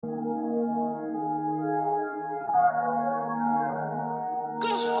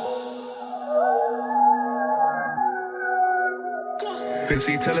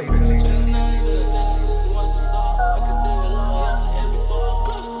See, tell him.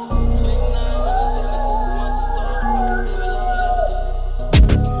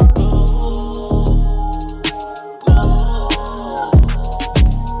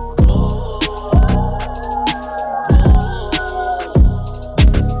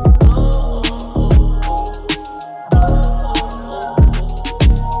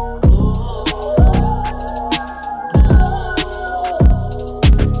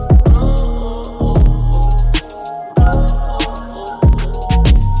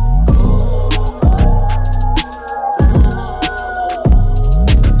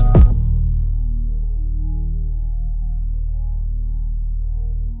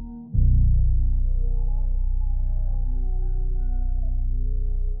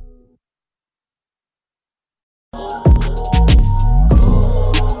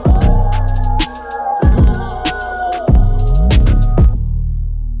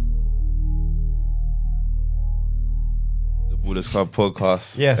 Club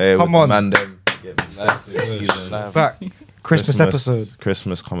podcast. Yes, come on. Man, them. Nice back. Christmas episode.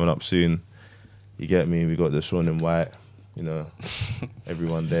 Christmas coming up soon. You get me? We got the Sean in White. You know,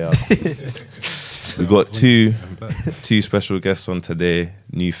 everyone there. We got two special guests on today.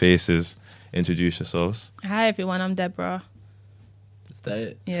 New faces. Introduce yourselves. Hi everyone, I'm Deborah. Is that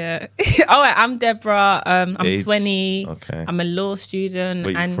it? Yeah. I'm Deborah. I'm Age? 20. Okay. I'm a law student.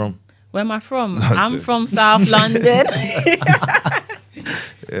 Where you from? Where am I from? I'm from South London.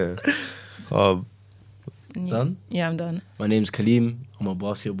 Yeah. Done? Yeah, I'm done. My name's Kaleem. I'm a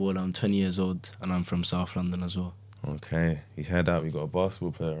basketballer. I'm 20 years old and I'm from South London as well. Okay. He's head out. We got a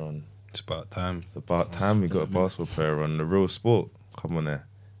basketball player on. It's about time. It's about time we got a basketball player on. The real sport. Come on there.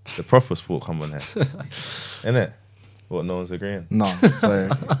 The proper sport. Come on there. Innit? What? No one's agreeing. No, sorry.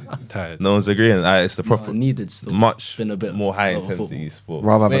 Tired. No one's agreeing. It's the proper. Needed still. Much Been a bit more high lot of intensity football. sport.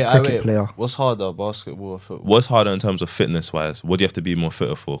 Rather have a cricket player. What's harder, basketball or football? What's harder in terms of fitness wise? What do you have to be more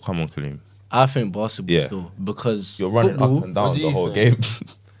fitter for? Come on, Kaleem. I think basketball Yeah. still because You're running football, up and down what do the you whole think? game.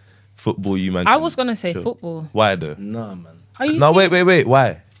 Football, you man. I was going to say Sure. football. Why though? Nah, man. Are you No, see- wait.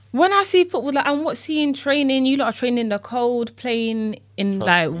 Why? When I see football, like, I'm seeing training. You lot are training in the cold, playing in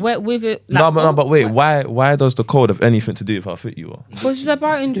like wet with it. Like, But wait. Why does the code have anything to do with how fit you are? Because it's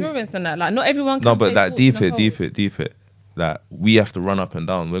about endurance and that. Like, not everyone can No, but play like sports in the deep cold. it. Like we have to run up and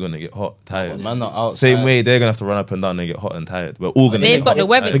down. We're gonna get hot, tired. Man, not outside. Same way they're gonna have to run up and down and get hot and tired. We're all gonna. They've get got hot the and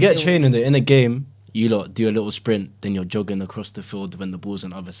weather. tired. Forget Yeah. training. In a game, you lot do a little sprint, then you're jogging across the field when the ball's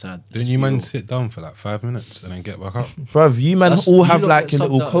on the other side. Don't you man sit down for like 5 minutes and then get back up? Bruv, you man That's- all you have lot like get your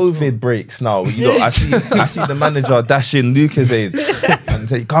little subbed out as COVID breaks now. You know, I see the manager dashing Lucas aid and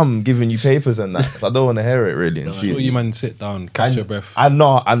say, "Come, giving you papers and that." So I don't want to hear it really. And Sure, shit. you man sit down, catch your breath. I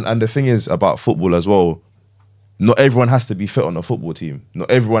know, and the thing is about football as well. Not everyone has to be fit on a football team. Not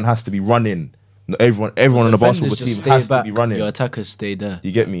everyone has to be running. Not everyone on the basketball Defenders team just stay has back. to be running. Your attackers stay there.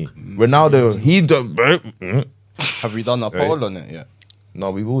 You get me? Ronaldo, he don't. Have we done a poll on it yet? No,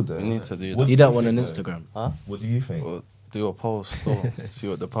 we will do. We need to do What- that. Do that one on Instagram. Huh? What do you think? Or do a poll still. See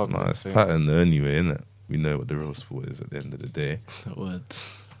what the public No, it's think. pattern though anyway, isn't it? We know what the real sport is at the end of the day. That word.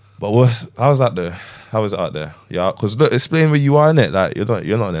 But how's that though? How is it out there? Yeah, because look, explain where you are in it. Like you're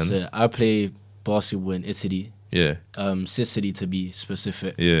not then. So I play basketball in Italy, Yeah, Sicily to be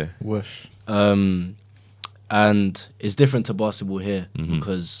specific. yeah. Whoosh. And it's different to basketball here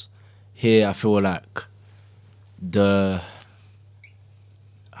because here I feel like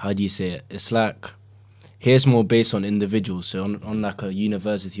how do you say it? It's like here's more based on individuals. So on like a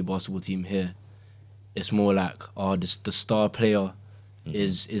university basketball team here, it's more like the star player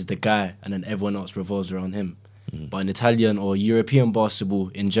is the guy, and then everyone else revolves around him. But in Italian or European basketball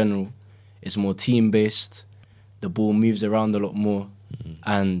in general, it's more team based. The ball moves around a lot more,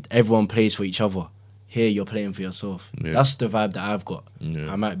 and everyone plays for each other. Here, you're playing for yourself. Yeah. That's the vibe that I've got.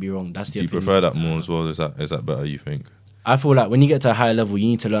 Yeah. I might be wrong. That's the Do you opinion. prefer that more as well? Is that better? You think? I feel like when you get to a higher level, you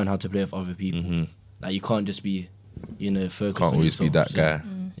need to learn how to play with other people. Mhm. Like you can't just be, focused. Can't on always be yourself. that guy.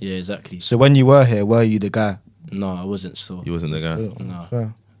 Yeah, exactly. So when you were here, were you the guy? No, I wasn't still. You wasn't the guy. No.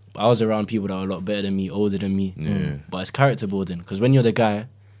 Fair. I was around people that were a lot better than me, older than me. Yeah. But it's character building because when you're the guy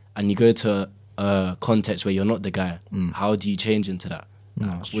and you go to a context where you're not the guy, how do you change into that?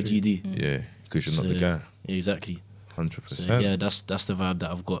 What do you do? Yeah, because you're not the So, guy. Yeah, exactly. 100%. So, yeah, that's the vibe that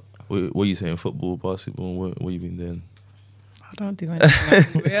I've got. What are you saying? Football, basketball? What you been doing? I don't do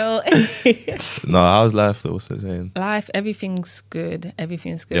anything real. No, how's life though? What's it saying? Life, everything's good.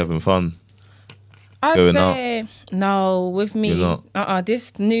 Everything's good. You having fun? I'd going say no with me. You're not?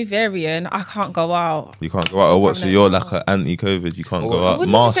 This new variant, I can't go out. You can't go out or what? So you're like an anti-COVID. You can't go I out.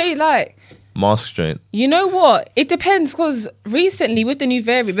 wouldn't Mask. say like mask joint. You know what? It depends because recently with the new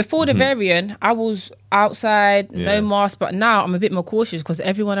variant, before the variant, I was outside, Yeah. no mask, but now I'm a bit more cautious because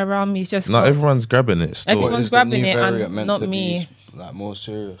everyone around me is just. Not everyone's grabbing it still. Everyone's Is the grabbing new it variant and meant not to me. be like more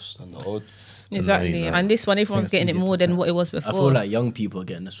serious than the old? Exactly. know. And this one, everyone's it's getting it easier more to than what it was before. I feel like young people are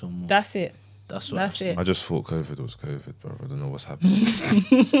getting this one more. That's it. That's what That's I'm it. I just thought COVID was COVID, bro. I don't know what's happening.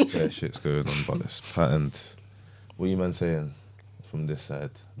 Yeah, shit's going on, but it's patterned. What you man saying from this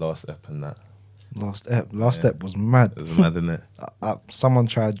side? Last ep and that. Last step was mad. It's mad, isn't it? Someone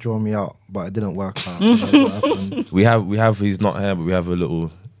tried to draw me out, but it didn't work out. That's what happened. We have. He's not here, but we have a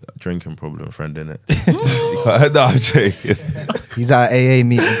little drinking problem friend in it. No, I'm joking. He's at AA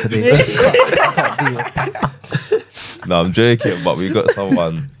meeting today. No, I'm joking. But we got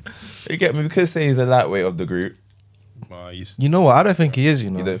someone. You get me? We could say he's a lightweight of the group. You know what? I don't think he is. You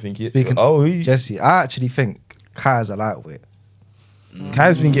know. You don't think he? Speaking. Oh, he, Jesse, I actually think Kai's a lightweight.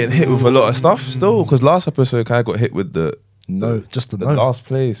 Kai's been getting hit with a lot of stuff still. Because last episode, Kai got hit with the Just the the no. last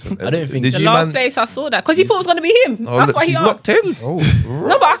place. I don't think- Did The you last man? place I saw that because he thought it was going to be him. Oh, That's look, why he she's asked. locked in. Oh,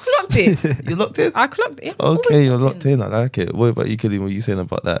 No, but I clocked it. You locked in. I clocked it. Yeah, I'm Okay, always you're clocking. locked in. I like it. What about you, Killian? What are you saying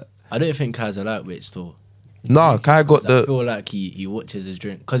about that? I don't think Kai's a lightweight still. No, Kai got I the. feel like he watches his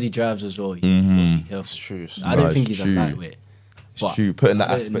drink because he drives as well. He Mhm. be careful. It's true. I don't No, think it's he's true. a lightweight. It's But true. Putting that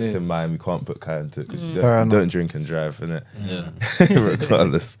I don't aspect know. in mind, we can't put Kai into it because you Fair don't, enough. don't drink and drive, innit? Yeah.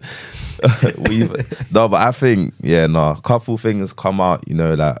 Regardless. No, but I think, a couple things come out,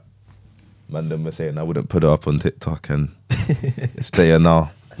 like man them were saying I wouldn't put it up on TikTok and it's there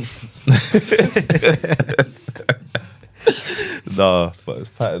now. No, but it's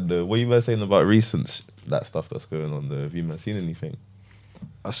patterned though. What you were saying about recent that stuff that's going on though? Have you man seen anything?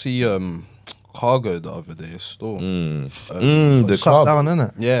 I see Cargo the other day still. The shut club. down,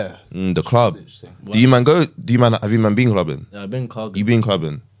 innit? Yeah. The club. Thing. Do you man go? Have you man been clubbing? I've been cargo. You been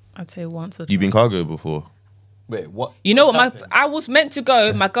clubbing? I'd say once or You been twice. cargo before? Wait, what? You know what? happened? I was meant to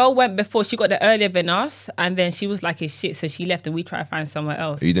go. My girl went before. She got there earlier than us, and then she was like, "It's shit," so she left, and we tried to find somewhere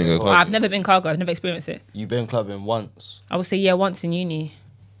else. You didn't go cargo? I've never been cargo. I've never experienced it. You been clubbing once? I would say once in uni.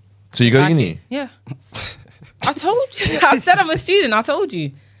 So you go Like uni? it. Yeah. I told you. I said I'm a student. I told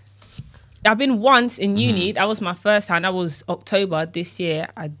you. I've been once in uni. That was my first time. That was October this year.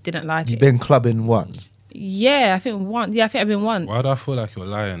 I didn't like You've it. been clubbing once. Yeah, I think once. Yeah, I think I've been once. Why do I feel like you're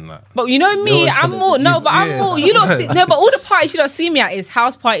lying? Like, But you know me, always I'm trying to more. No, deceive- but I'm more. You don't see. No, but all the parties you don't see me at is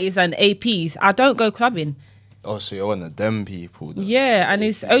house parties and APs. I don't go clubbing. Oh, so you're one of them people. Then. Yeah, and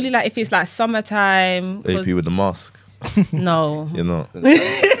it's only like if it's like summertime. 'cause- AP with the mask. No, You know.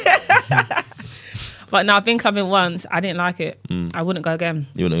 but no, I've been clubbing once. I didn't like it. I wouldn't go again.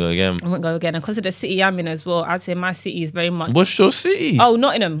 You wanna go again? I wouldn't go again. And because of the city I'm in as well, I'd say my city is very much. What's your city? Oh,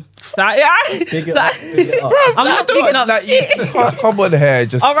 Nottingham. So, yeah. Big it So- up, big it up. I'm not picking up Like, shit. you can't come on here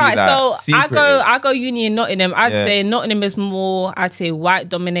just All be right, like so secretive. I go uni in Nottingham. I'd Yeah. say Nottingham is more. I'd say white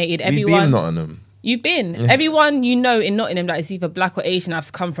dominated. We've Everyone. been Nottingham. You've been. Everyone you know in Nottingham that is either black or Asian has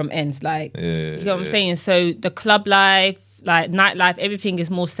come from ends. Like, Yeah, you know what I'm yeah. saying? So the club life, like nightlife, everything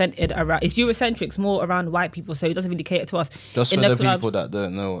is more centered around. It's Eurocentric, it's more around white people. So it doesn't really cater to us. Just in for the clubs. people that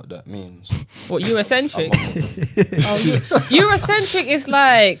don't know what that means. What, Eurocentric? Eurocentric is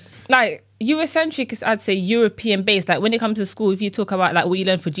like Eurocentric is, I'd say, European based. Like when it comes to school, if you talk about like what you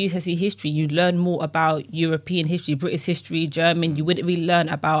learn for GCSE history, you learn more about European history, British history, German. You wouldn't really learn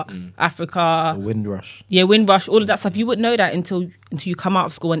about Africa. The Windrush. Yeah, Windrush, all of that stuff. You wouldn't know that until you come out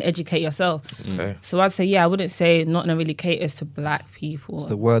of school and educate yourself. Okay. So I'd say, I wouldn't say Nottingham really caters to black people. It's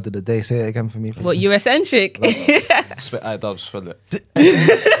the word of the day. Say it again for me. What, Eurocentric? Spit I-dubs for it.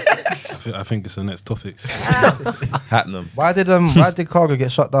 I think it's the next topics. Hatnam. Why did Cargo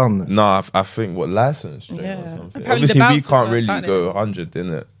get shut down? Then? No, I think what license straight Yeah. or something. Apparently Obviously, the we bouncers can't were really fighting go it. 100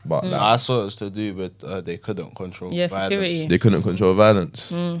 in it, but like, I saw it's to do with they couldn't control Yeah, violence. security. they couldn't control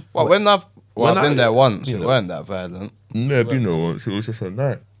violence. Well, when I've been there once, you it know. weren't that violent. No, you know once it was just a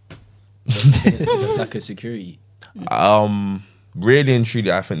night. Like a security. Really and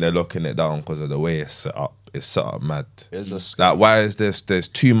truly, I think they're locking it down because of the way it's set up. It's set up mad. It's just Like, why is there's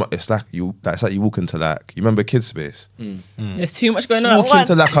too much? It's like you walk into like you remember Kids Space. There's too much going You on at walk once.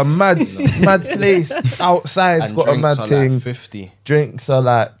 into like a mad place outside. It's and got a drinks mad are thing. like 50. Drinks are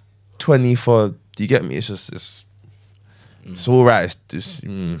like 20 for. Do you get me? It's just it's all right. It's just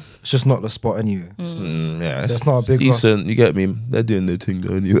It's just not the spot anyway. yeah. So it's not a big loss. decent. You get me? They're doing their thing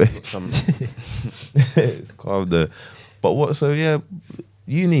though anyway. It's calm though. But what? So yeah,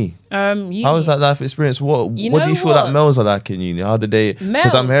 uni. Uni. How was that life experience? What You do you know feel what? like males are like in uni? How did they?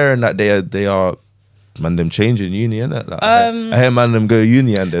 Because I'm Males? hearing that they are man them changing uni, innit? Like, I hear man them go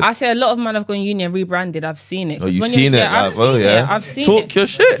uni and then. I say a lot of men have gone uni and rebranded. I've seen it. Oh, you've When seen it? Yeah, Like, oh, yeah. I've seen Talk it. your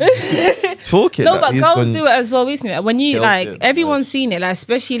shit. Talk it. No, like, but he's girls gone- do it as well recently. When you Girls like, do it, everyone's seen it. Like,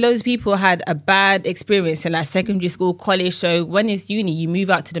 especially loads of people had a bad experience in like secondary school, college. So when it's uni, you move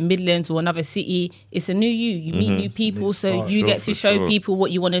out to the Midlands or another city. It's a new you. You meet new people, so you Sure, get to for show sure. people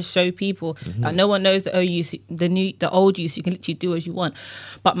what you want to show people. Like, no one knows the old you, the old you, so you can literally do as you want.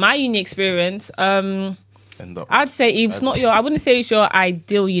 But my uni experience, End up. I'd say it's not your. I wouldn't say it's your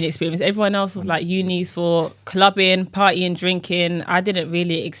ideal uni experience. Everyone else was like unis for clubbing, partying, drinking. I didn't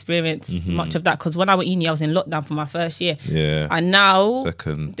really experience much of that because when I went uni, I was in lockdown for my first year. Yeah. And now,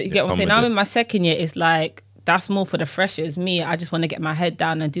 Second. you yeah, get what I'm come saying? with Now I'm it. in my second year. It's like that's more for the freshers. Me, I just want to get my head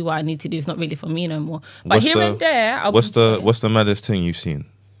down and do what I need to do. It's not really for me no more. But What's here the- and there, I What's would- the maddest thing you've seen?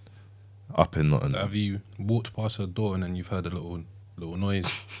 Up in Nottingham. Have you walked past a door and then you've heard a little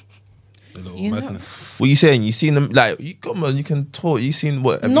noise? A little You know- madness. What you saying? You seen them like you come on, you can talk. You seen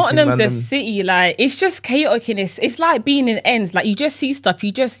what? Have you seen Nottingham's man a them- city, like it's just chaotic in this. It's like being in ends. Like you just see stuff,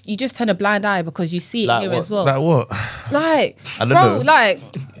 you just turn a blind eye because you see it like here what? as well. Like what? Like, I don't bro, know. like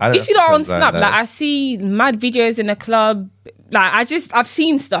I don't if you don't on pretend Snap, like like that. I see mad videos in the club. Like I've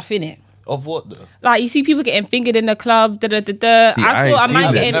seen stuff in it. Of what though? Like you see people getting fingered in the club. Da da da da. See, I I ain't saw a seen man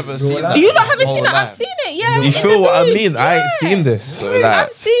that. getting. Never seen that. You don't haven't Whole seen it. I've life. seen it. Yeah. You in feel the what I booth. mean? I ain't Yeah. seen this. So like,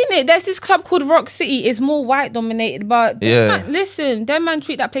 I've seen it. There's this club called Rock City. It's more white dominated, but them Yeah. man, listen, them man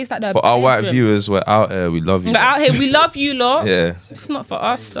treat that place like that. for our white viewers, we're out here. We love you. But out here, we love you lot. Yeah. It's not for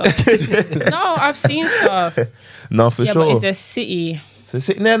us stuff. No, I've seen stuff. No, for Yeah, sure. but it's a city. So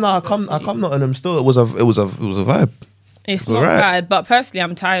sitting there, no, I come Nottingham still. It was a vibe. It's not Alright. bad, but personally,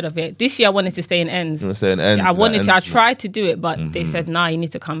 I'm tired of it. This year, I wanted to stay in ends. I'm saying ends, I wanted like to. I ends. tried to do it, but they said, "Nah, you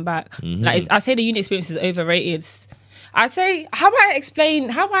need to come back." Like I say, the uni experience is overrated. I say, how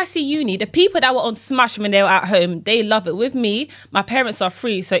I see uni. The people that were on Smash when they were at home, they love it. With me, my parents are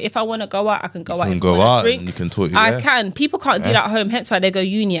free, so if I want to go out, I can go out. can If I go wanna out drink, and you can talk. I Yeah. can. People can't do that at home. Hence why they go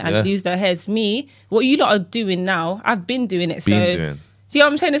uni and Yeah. lose their heads. Me, what you lot are doing now, I've been doing it. Been so doing. do you know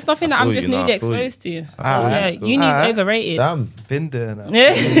what I'm saying? It's nothing I that I'm feel just you, nah, newly I feel you. exposed to. So, Alright, yeah, cool. uni's Alright. overrated. Damn. Been there now.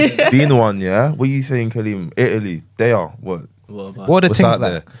 Yeah. Been one, yeah. What are you saying, Kalim? Italy. They are what? What about What are the What's things out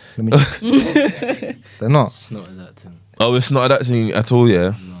like? Let me they're not. It's not that thing. Oh, it's not that thing at all,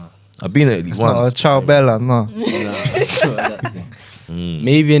 yeah. I've been to Italy It's once. not a ciao bella, no. Nah, it's not that thing.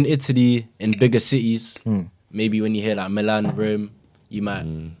 Maybe in Italy, in bigger cities, maybe when you hear like Milan, Rome, you might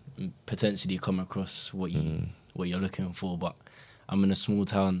potentially come across what you're looking for. But I'm in a small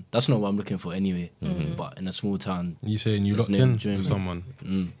town. That's not what I'm looking for anyway. But in a small town, You saying you There's locked no in enjoyment. with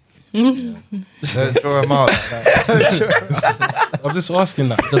someone? Don't draw them out. I'm just asking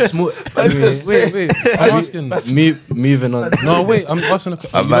that. the small. Anyway, Wait. I'm asking. moving on. No, wait. I'm asking.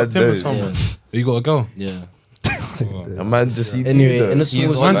 A You man locked in with knows. someone? You got a girl? Yeah. A man just Anyway, in a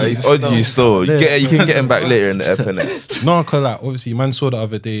small on city, to he's on you still. You can get him back later in the ep, innit? No, because like obviously, man saw the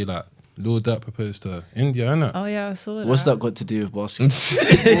other day like Lil Durk proposed to India, innit? Oh yeah, I saw that. what's that got to do with basketball? I'm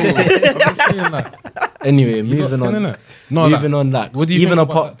just saying like, Anyway, you moving locked in, on. innit? No, Moving on, like what do you even think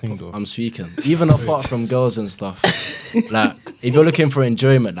about apart, that thing, though? I'm speaking. Even apart from girls and stuff, like if you're looking for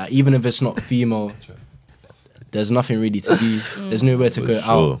enjoyment, like even if it's not female, there's nothing really to do. There's nowhere to For go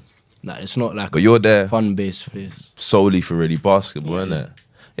sure. out. Like it's not like But you're there a fun-based place. solely for really basketball, innit?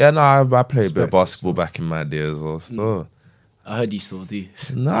 Yeah, no, I played a bit of basketball back in my day as well. Still. I heard you still do.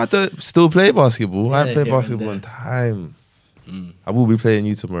 No, I don't still play basketball. I Yeah, play here and basketball there. in time. I will be playing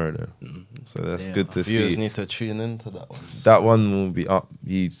you tomorrow though. So that's Yeah. good to Viewers see. need to tune into that one. That one will be up.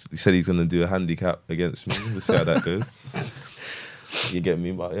 He said he's gonna do a handicap against me. We'll see how that goes. You get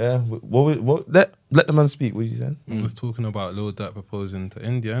me? But yeah, what let the man speak. What you saying? I was talking about Lil Durk proposing to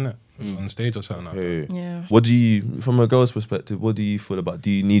India, innit? It was on stage or something like that. Hey. Yeah. What do you, from a girl's perspective, what do you feel about? Do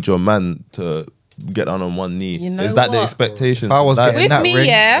you need your man to get down on one knee? You know Is that the what? expectation? If I was Like, getting With that me, ring,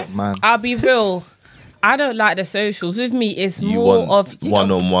 yeah, man. I'll be real. I don't like the socials. With me, it's You more want of you know,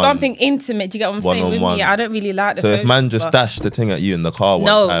 one-on-one. something intimate. Do you get what I'm saying? With One-on-one. me, I don't really like the so socials. if man just but- dashed the thing at you in the car, one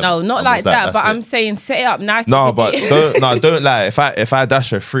No, time, no, not and like was that. But that's I'm it. saying set it up nice. No, but don't lie. If I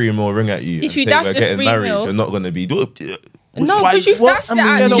dash a 3 mil ring at you, If and you say dash we're the getting 3 married, mil- you're not gonna be. No, Why- because you've what? dashed it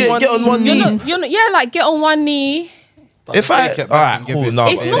at me. Get on one knee. You're not, yeah, like get on one knee. If I, Take it all back right, and give cool. it- No,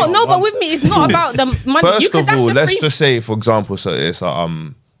 It's but- not. No, but with me, it's not about the money. you First can of dash all, a let's free- just say, for example, so it's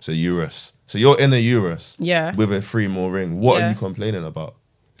a Eurus. So you're in a Eurus, Yeah. with a 3 mil ring. What Yeah. are you complaining about?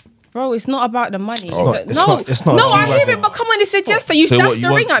 Bro, it's not about the money. Oh. It's not No, a I G-Wagon. hear it, but come on, it's a gesture. You So dashed what you the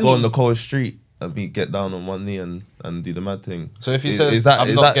want ring at go on me. the cold street and get down on one knee and and do the mad thing. So if he says,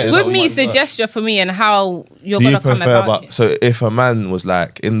 I'm not getting With on me, my it's the butt. gesture for me and how you're Do you gonna come prefer about it. so if a man was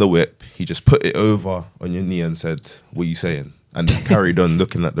like in the whip, he just put it over on your knee and said, "What are you saying?" and then carried on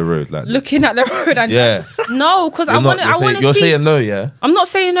looking at the road like that. Looking at the road and Yeah. no, because I You're not- want to. I want to You're see. saying no, yeah. I'm not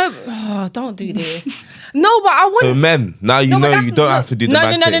saying no. Oh, don't do this. No, but I want. So men, now you no, but know that's you don't not- have to do the no,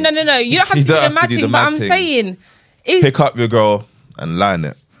 mad no, thing. no. You don't have You to do don't the have to mad do thing. the But mad I'm thing. saying, it's Pick up your girl and line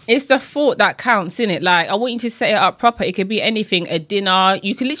it. it's the thought that counts, innit? Like, I want you to set it up proper. It could be anything, a dinner.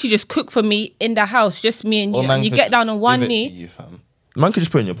 You could literally just cook for me in the house, just me and you. Or man And you could get down on give one it to knee. you, fam. Man could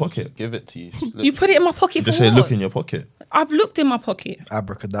just put it in your pocket. Give it to you. You put it in my pocket Just for say, what? look in your pocket. I've looked in my pocket.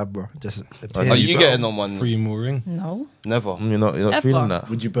 Abracadabra. Just Are Are you you better? getting on one? Free more ring. No. Never. You're not Ever. feeling that.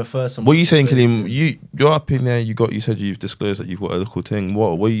 Would you prefer some? What are you saying, Kaleem? You're up in there. You said you've disclosed that you've got a little thing.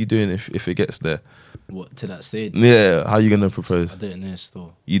 What are you doing if it gets there? What, to that stage? Yeah, how are you gonna I propose? don't know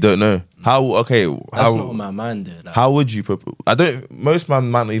still. You don't know how. Okay, That's not on how my mind there. Like, how would you propose? I don't. Most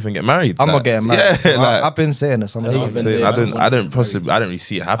man might not even get married. I'm like, not getting married. Yeah, like, I've been saying this. I'm that's what not I'm saying. I don't really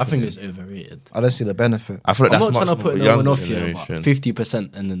see it I happening. think it's overrated. I don't see the benefit. I feel like I'm that's not much trying to more put for no one young off here, but generation. 50%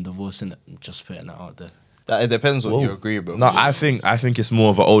 and then divorcing it. Just putting that out there. That, it depends what Whoa. you agree, bro. No, I think it's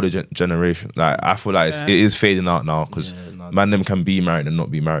more of an older generation. Like I feel like Yeah. it is fading out now because Yeah, no, man them can be married and not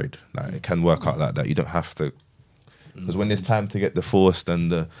be married. Like it can work out like that. You don't have to. Because when it's time to get divorced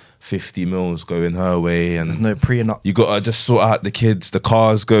and the 50 mils going her way There's and no prenup. you gotta just sort out the kids, the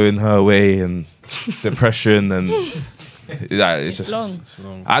cars going her way and depression and like, it's just long. It's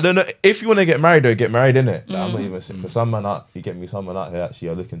long. I don't know if you want to get married though, get married innit. Like, I'm not even saying for some man out, you get me someone out here actually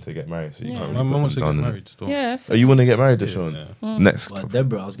are looking to get married, so you can't. My Really mum wants put to them get down, innit? married still. Yeah. Oh, you want to get married, Deshaun? Yeah. Next. But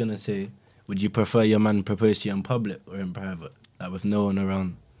Deborah, I was gonna say, would you prefer your man propose to you in public or in private, like with no one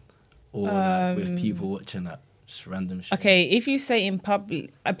around, or like, with people watching that, just random shit? Okay, if you say in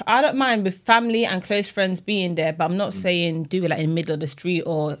public, I don't mind with family and close friends being there, but I'm not saying do it like in the middle of the street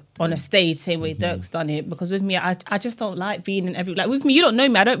or on a stage, same way Dirk's done it. Because with me, I just don't like being in every, like with me, you don't know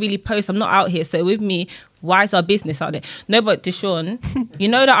me, I don't really post, I'm not out here. So with me, why is our business out there? No, but Deshaun, you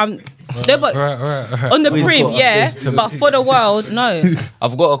know that I'm, no, but Right. on the Always priv, got a yeah, face to but for the world, no.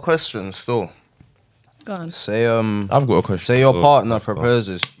 I've got a question still. Go on. Say I've got a question. say your Oh, partner I've got-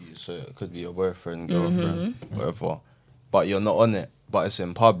 proposes to you, so it could be your boyfriend, girlfriend, whatever. But you're not on it, but it's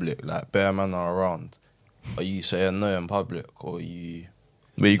in public, like bare men are around. Are you saying no in public, or you?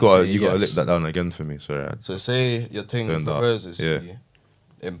 But you gotta Say lick yes. that down again for me. Sorry. So say your thing Turned up, proposes yeah. to you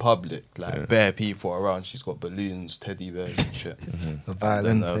in public, like Yeah. bare people around. She's got balloons, teddy bears, and shit. The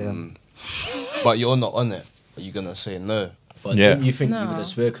violin And, playing. but you're not on it. Are you gonna say no? But Yeah. don't you think you No. would have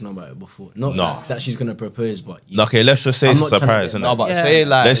spoken about it before? Not No. like that she's gonna propose, but you, Okay, let's just say I'm it's a not trying to surprise, get- innit? No, but Yeah. say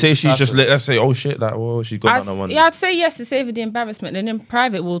like. Let's say she's it's just happened. let's say oh shit like well she's gone down on one. I'd say yes to save the embarrassment, and in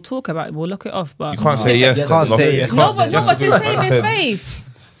private we'll talk about it, we'll look it off. But You can't say yes. yes, to can't nothing. say yes. no, but You have to to do it. save his face.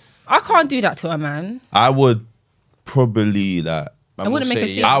 I can't do that to a man. I would probably like. I wouldn't make a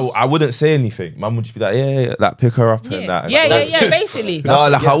say scene. I wouldn't say anything. Mum would just be like, yeah, like pick her up and that. Yeah, Like, basically. No,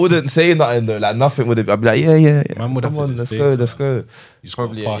 like I wouldn't say nothing though. Like nothing would have. I'd be like, yeah. Man would Come have to on, let's just go, fake let's it. go. You just gotta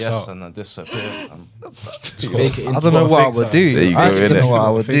Probably a pass yes out. and a disappear. fake it I don't know what I would do. There you I go, don't know innit? what I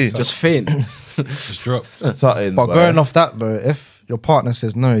would do. just faint. Just drop. Something. But going off that though, if your partner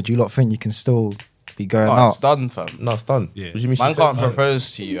says no, do you lot think you can still be going Oh, out? it's done, fam. no, it's done. Yeah. What do you mean? Man she said can't no?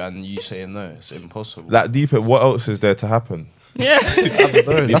 propose to you and you say no. It's impossible. Like deep. What else is there to happen? Yeah.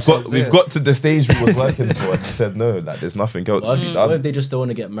 We've got to the stage we were working for, and she said no. Like there's nothing else What to if, be what if done. they just don't want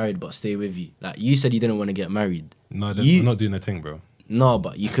to get married but stay with you? Like you said, you didn't want to get married. No, You- we're not doing a thing, bro. No,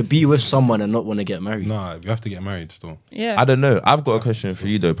 but you could be with someone and not want to get married. Nah, we have to get married still. Yeah. I don't know. I've got a question for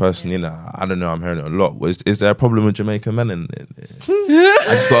you though, personally. Like, I don't know. I'm hearing it a lot. Is there a problem with Jamaican men? I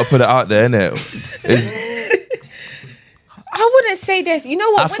just got to put it out there, innit? I wouldn't say this. You know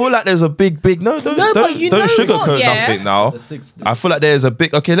what? I feel like there's a big no. Don't but you don't know sugarcoat what, yeah? nothing now. The 60s. I feel like there's a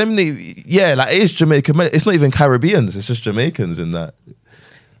big. Okay, like it is Jamaican men. It's not even Caribbeans. It's just Jamaicans in that.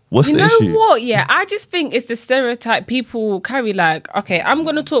 What's You the know issue? what? Yeah, I just think it's the stereotype people carry. Like, okay, I'm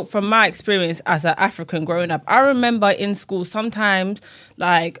gonna talk from my experience as an African growing up. I remember in school sometimes,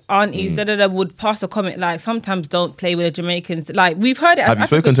 like aunties, would pass a comment like, sometimes don't play with the Jamaicans. Like we've heard it. As Have you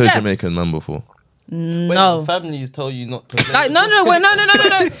spoken to a Africans, yeah. Jamaican man before? No. Families tell you not to. Like no.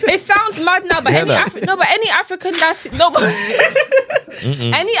 It sounds mad now, but any African that's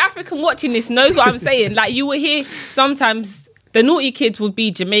any African watching this knows what I'm saying. Like you will hear sometimes the naughty kids will be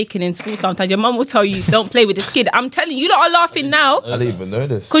Jamaican in school sometimes. Your mum will tell you, don't play with this kid. I'm telling you, you lot are laughing now. I didn't even know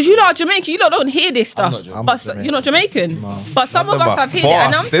this. Because you lot are Jamaican, you lot don't hear this stuff. You're not Jamaican. But some of us have heard it,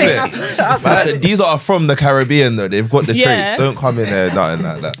 and I'm saying... Man, these lot are from the Caribbean, though. They've got the traits. Don't come in there, nothing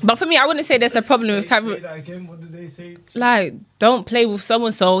like that. But for me, I wouldn't say there's a problem with Caribbean. What did they say? Like, don't play with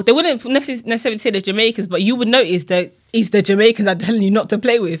someone. So they wouldn't necessarily say the Jamaicans, but you would notice that it's the Jamaicans that are telling you not to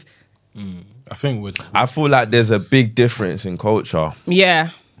play with. I feel like there's a big difference in culture. Yeah.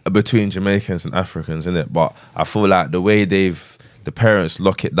 Between Jamaicans and Africans, innit? But I feel like the way the parents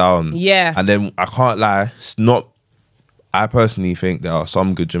lock it down. Yeah. And then I can't lie, it's not. I personally think there are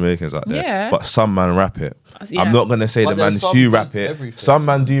some good Jamaicans out there, Yeah. but some man rap it. Yeah. I'm not gonna say But the man there's some do do rap it. everything. Some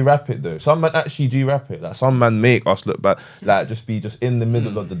man do rap it though. Some man actually do rap it. Like some man make us look bad. Like just in the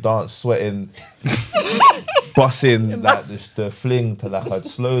middle of the dance, sweating, bussing like the fling to like a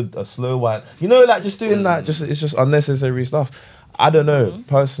slow one. You know, like just doing that. It's just unnecessary stuff. I don't know.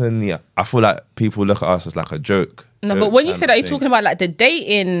 Personally, I feel like people look at us as like a joke. No, but when you say that, you're talking about like the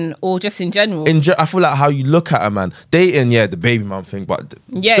dating or just in general? I feel like how you look at a man dating, yeah, the baby mum thing, but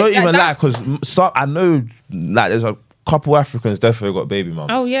Yeah, don't even lie that's- because I know like there's a couple Africans definitely got baby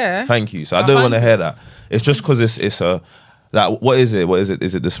mums. Oh, yeah. Thank you. So I don't want to 100. hear that. It's just because it's a like what is it? What is it?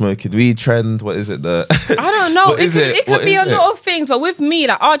 Is it the smoking weed trend? What is it? I don't know. What is It What could be is a lot of things, but with me,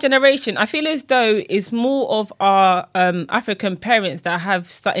 like our generation, I feel as though it's more of our African parents that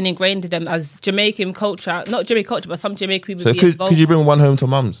have started ingrained in them as Jamaican culture, not Jamaican culture, but some Jamaican people. So be could involved. you bring one home to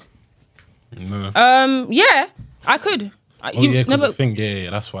mums? No. Yeah, I could. I think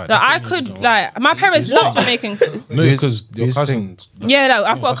that's why. Like, I could, like, my parents love Jamaican. No, because your who's cousins. Yeah, like,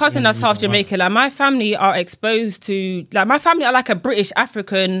 I've got a that's cousin the that's only half reason why. Jamaican. Like, my family are exposed to, like, my family are like a British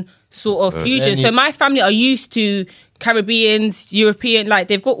African sort of fusion. So my family are used to Caribbeans, European, like,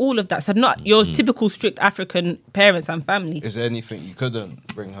 they've got all of that. So not your typical strict African parents and family. Is there anything you couldn't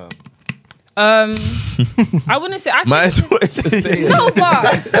bring home? I wouldn't say. I Might think, as well just say it. no, but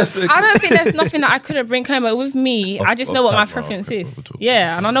I don't think there's nothing that I couldn't bring home. But with me, I just know what my preference is.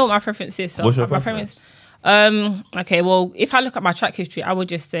 Yeah, and I know what my preference is. So What's your my preference? Okay, well, if I look at my track history, I would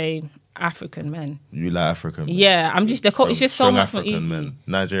just say African men. You like African? men. Yeah, I'm just it's just so Strong much more African easy. men.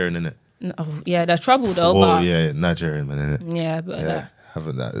 Nigerian, innit? No, yeah, there's trouble though. Oh but yeah, Nigerian man, innit? yeah, but Yeah,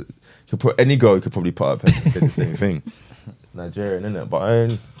 having that. You could put any girl. You could probably put up and say the same thing. Nigerian, innit? But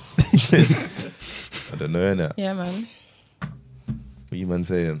I don't know, innit? yeah, man. What you man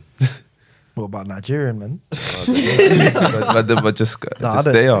saying? What about Nigerian, man? but just Nah, I just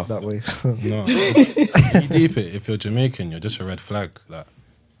don't they are. think that way. No. You deep it. If you're Jamaican, you're just a red flag. Like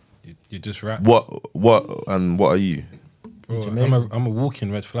you just rap. What are you? Bro, I'm a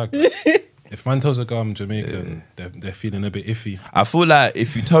walking red flag. If man tells a girl I'm Jamaican, they're feeling a bit iffy. I feel like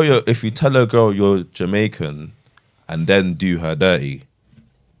if you tell a girl you're Jamaican and then do her dirty,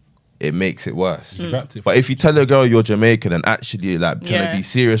 it makes it worse. You rapped it But if you tell a girl you're Jamaican and actually like trying Yeah. to be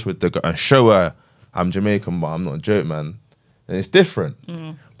serious with the girl and show her I'm Jamaican but I'm not a joke man, then it's different.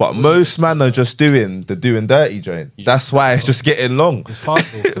 But most men are just doing dirty joint. That's why it's just getting long. It's hard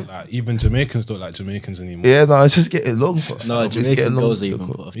though. Like even Jamaicans don't like Jamaicans anymore. Yeah, no, it's just getting long. No, It's Jamaican getting long. girls are even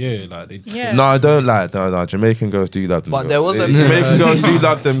put off. Yeah, like they. Yeah. No, I don't like. No, Jamaican girls do love them. But girls. there was a- Jamaican girls do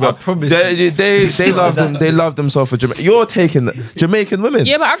love them. Girls. They love them. They love themselves for Jamaican. You're taking Jamaican women.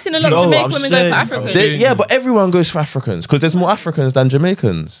 Yeah, but I've seen a lot No, of Jamaican I'm women go for saying- Africans. Yeah, but everyone goes for Africans because there's more Africans than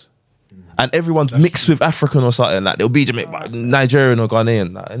Jamaicans, and everyone's mixed with African or something. Like they'll be Jamaican, Nigerian or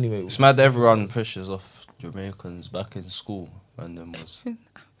Ghanaian. Like, anyway, It's mad everyone pushes off Jamaicans back in school and them was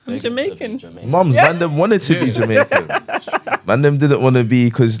I'm Jamaican. mums, man, them wanted to be Jamaican. Man, them didn't want to be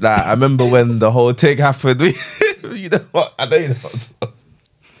because, like, I remember when the whole thing happened. You know what? I know you know.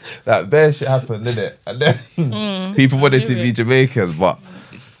 That bare shit happened, didn't it? And then people wanted to be Jamaican, but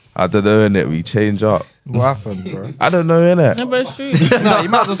I don't know, innit? We change up. What happened, bro? I don't know, innit? No, but it's true. No, you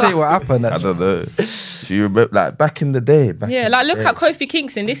might as well say what happened. I don't know. If you remember, like, back in the day. Yeah, like look at Kofi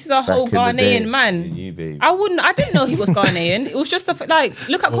Kingston. This is a whole Ghanaian man. You, babe. I didn't know he was Ghanaian. It was just like,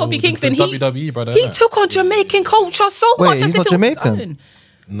 look at Kofi Kingston. The He WWE brother. he innit? took on Jamaican culture so Wait, much. he's as not if it was Jamaican? done.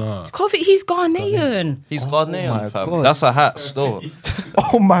 Nah. Kofi, he's Ghanaian. He's my Ghanaian, fam. God. That's a hat still.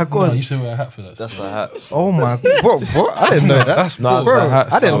 Oh my Nah, god. you should wear a hat for that. That's a hat. Oh my god. What? I didn't know that. Nah, Bro, it's a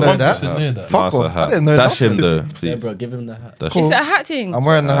hat. I didn't know that. Should know that. Fuck Nah, it's a off. hat. I didn't know That's that. him, though. Yeah, Please. bro, give him the hat. That's Cool. Is it a hat thing? I'm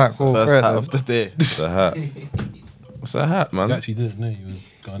wearing the hat. Cool. First Great, hat then. of the day. It's a hat. What's a hat, You man? actually didn't know he was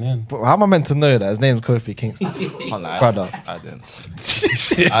Ghanaian. But how am I meant to know that? His name's Kofi Kingston. Can't lie. Brother. I didn't.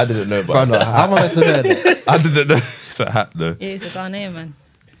 I didn't know, but Brother, how am I meant to know that? I didn't know. It's a hat, though. Yeah, he's a Ghanaian man.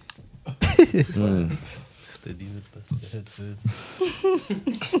 Steady with the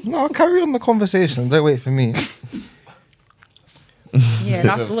headphones. No, carry on the conversation. Don't wait for me. Yeah,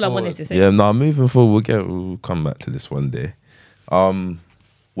 that's all I wanted to say. Yeah, no, moving forward, we'll come back to this one day.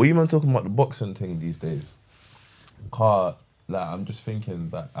 What you man talking about the boxing thing these days? I'm just thinking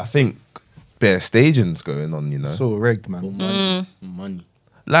that I think bare staging's going on, you know. So rigged, man. For money. For money.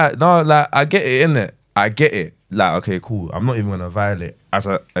 I get it, innit? I get it. Like, okay, cool. I'm not even gonna violate. As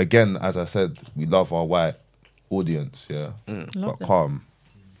I said, we love our white audience, yeah. Love But them. calm.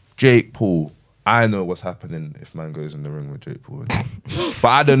 Jake Paul, I know what's happening if man goes in the ring with Jake Paul. But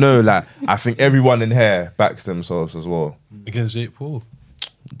I don't know, like, I think everyone in here backs themselves as well. Against Jake Paul.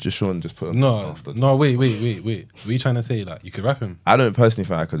 Just Sean just put him No, after. no, wait. What are you trying to say? Like, you could rap him? I don't personally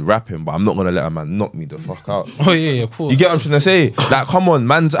think I could rap him, but I'm not gonna let a man knock me the fuck out. Oh, yeah, cool. You get what I'm trying to say? Like, come on,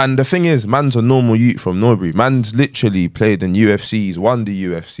 and the thing is, man's a normal youth from Norbury. Man's literally played in UFC, he's won the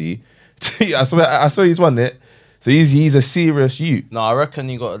UFC. I swear he's won it. So he's a serious youth. No, I reckon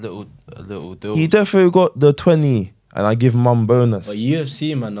he got a little deal. He definitely got the 20, and I give mum bonus. But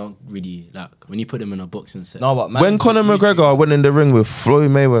UFC, man, not really, like, when you put them in a boxing set. No, but When Conor McGregor went in the ring with Floyd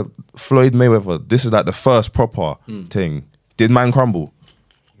Mayweather, this is like the first proper thing. Did man crumble?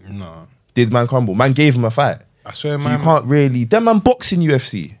 No. Did man crumble? Man gave him a fight. I swear, So man. you can't really. Them man boxing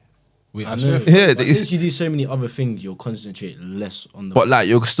UFC. Wait, I I know. swear. Yeah, But it's- since you do so many other things, you'll concentrate less on the. But like,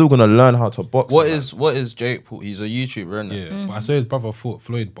 you're still gonna learn how to box. What man. is Jake Paul? He's a YouTuber, isn't it? Yeah, but I swear his brother fought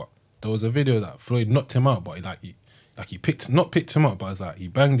Floyd, but there was a video that Floyd knocked him out, but he picked him up, but it's like he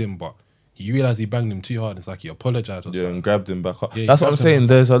banged him, but he realized he banged him too hard. It's like he apologized. Or Yeah, and something. grabbed him back up. Yeah, he That's what I'm grabbed him saying. back.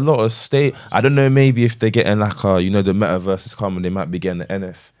 There's a lot of state. I don't know. Maybe if they're getting like the metaverse is coming, they might be getting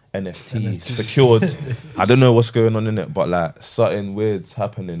an NFT secured. I don't know what's going on in it, but like something weird's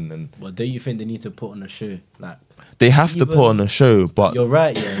happening, and But do you think they need to put on a show? Like, they have to Even- put on a show. But you're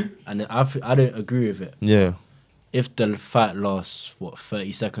right, yeah, and I don't agree with it. yeah, If the fight lasts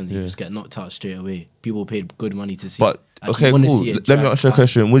 30 seconds, you Yeah. just get knocked out straight away. People paid good money to see. but Like, you okay, wanna cool. see it Let me drag ask you a out.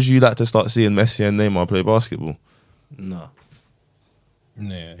 question. Would you like to start seeing Messi and Neymar play basketball? No.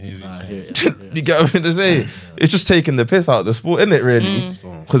 Yeah, he's I insane. hear it. I hear it. You get what I'm trying to say? It's just taking the piss out of the sport, isn't it? Really,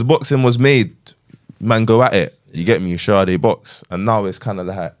 because boxing was made. Man, go at it. You get me? Show how they box, and now it's kind of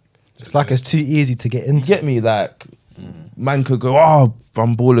like. It's like it's too easy to get You into. get me? Like, man could go, oh,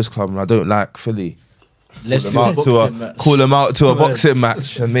 I'm Ballers Club and I don't like Philly. Let's Call do them a out to boxing a match. call them out to a Words. boxing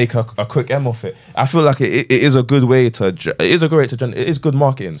match and make a quick M off it. I feel like it is a good way to. It is a good way to. It is good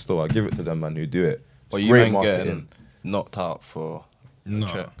marketing. Still, I give it to them man who do it. Or It's you great ain't marketing. getting knocked out for No. a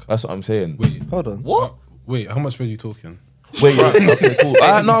check. That's what I'm saying. Wait, Hold on. What? wait, how much were you talking? Wait, okay, cool.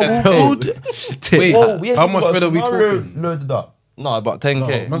 No, Wait, we ain't how even much got a better we scenario talking? Loaded up. No, but No,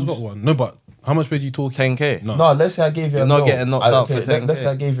 10k. man's got one. No, but how much were you talking? 10k. No, No, let's say I gave you. You're a not mil. getting knocked out for Okay, 10K. Let's say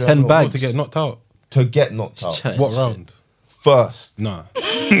I gave you 10 a mil. bags. to get knocked out. to get knocked out. Chat What shit. round? First, Nah,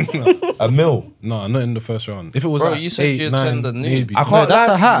 a mil. nah, not in the first round. If it was Bro, like you said 8, you'd 9, send the nude. maybe. I No, can't. that's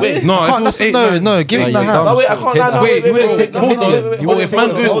lie. a hat. Wait, No, I if can't, it was that's 8, no, 9. no. Give No, me the you're hat. dumb. No, wait, I can't lie. No, Wait, wait, wait, wait, hold on. If man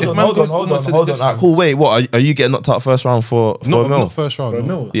goes- hold if on, man hold goes on, hold on, almost to the hold on. distance- Alright, cool. Wait, what? Are you getting knocked out first round for a Not, mil? not first round. For a no.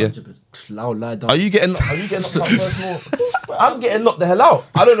 mil, Yeah. 100%. I'll lie down. Are you getting knocked out first mil? I'm getting knocked the hell out.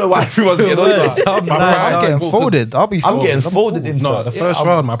 I don't know why everyone's getting knocked out. I'm getting folded. I'll be I'm folded. getting folded in. No, the first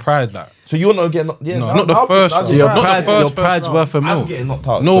round, my pride, that. So you're not getting knocked. Yeah, No, not the first round. So your Not the pride's, first- your first pride's round. worth a I'm mil. getting knocked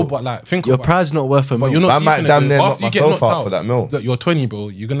out. No, so but like, think Your about pride's not worth a But mil. you're not I might keeping damn it, near though. knock After you get myself knocked out for that mil. Look, you're 20, bro.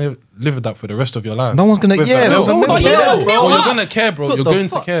 You're gonna live with that for the rest of your life. No one's gonna. With Yeah, that with a mil. mil. Oh, you Yeah. don't Bro, feel you're up. gonna care, bro. What You're the going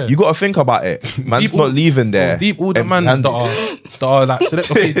fuck? to care. You got to think about it. Man's Deep not all- leaving there. Deep, all the man that are like,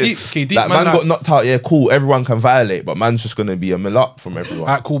 select, okay, deep, Like, man, man got knocked out. Yeah, cool. Everyone can violate, but man's just gonna be a mil up from everyone.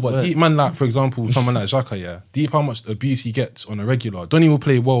 Alright, cool, but deep man, like for example, someone like Xhaka, yeah, deep how much abuse he gets on a regular. Donny will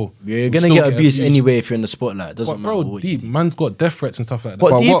play well. You're will gonna still get abuse anyway if you're in the spotlight. It doesn't But matter. bro, what you deep do. man's got death threats and stuff like that.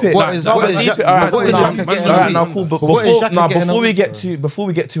 But But deep what- it. what is- No, what but is deep Jack- it. Alright, what is cool. Xhaka Alright, getting alright, on? now cool. But What is before, Xhaka now getting before on?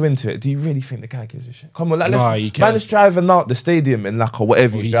 we get too into it, do you really think the guy gives a shit? Come on, like, Nah, let's, he cares. man's driving out the stadium in like or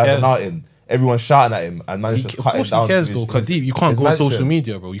whatever Well, he's he driving cares. out in. Everyone's shouting at him, and man's just Of cutting course down. he cares to though, his- because deep you can't his go on social mansion.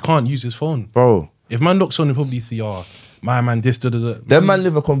 media, bro. You can't use his phone. bro. If man looks on, he'll probably see, oh, my man, this, da, da, da. Them man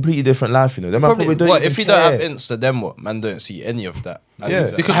live a completely different life, you know. Them man Probably, probably don't what even if you don't have care. Insta? Then what? Man, don't see any of that. And Yeah.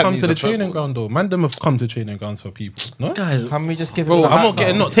 he's a- They could and come he's to a the training football. ground though. Man, them have come to training grounds for people. No, Guys, Can we just give bro, him the I'm hat not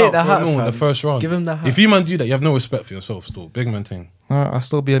getting now? knocked Take out the for a hat, mil in the fam. first round. Give him the hat. If you man do that, you have no respect for yourself. Still, big man thing. I'll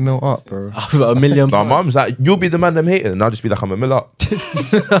still be a mil up, bro. a million. My mum's like, you'll be the man them hating, and I'll just be like, I'm a mill up.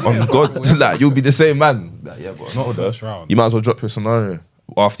 On God, like, you'll be the same man. Like, yeah, but Not hold first on. round. You might as well drop your scenario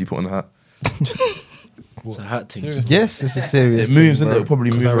after you put on the hat. It's a hat thing. Seriously. Yes, it's a serious. It moves, thing, and bro. it'll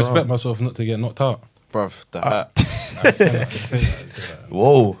probably move Because I respect around. myself not to get knocked out. Bruv, the hat. I say that.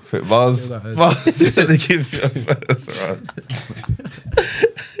 Whoa, fit buzz. Say that. Buzz. They give you a first round.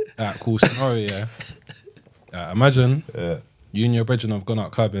 Alright, cool scenario, yeah. Imagine Yeah. You and your brethren have gone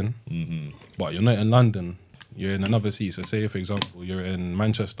out clubbing, but you're not in London. You're in another city. So say, for example, you're in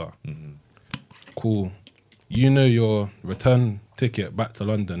Manchester. Cool. You know your return ticket back to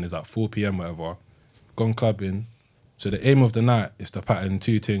London is at 4 p.m. whatever. Gone clubbing. So the aim of the night is to pattern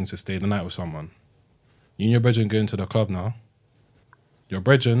 2 things to stay the night with someone. You and your brethren go into the club now. Your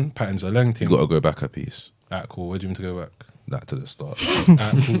brethren patterns a length You thing. got to go back a piece. Alright, cool. Where do you want me to go back? That to the start.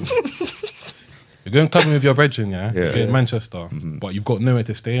 Alright, cool. You're going clubbing with your brethren, yeah? Yeah. You're in Manchester, but you've got nowhere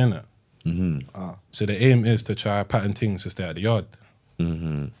to stay in it. So the aim is to try pattern things to stay at the yard.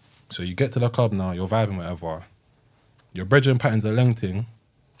 So you get to the club now, you're vibing, whatever. Your brethren patterns a length thing,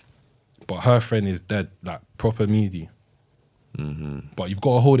 but her friend is dead, like proper meaty. But you've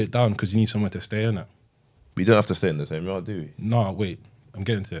got to hold it down because you need somewhere to stay in it. We don't have to stay in the same yard, do we? No, wait, I'm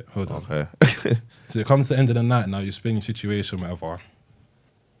getting to it. Hold on. Okay. So it comes to the end of the night now, you're spinning your situation, whatever.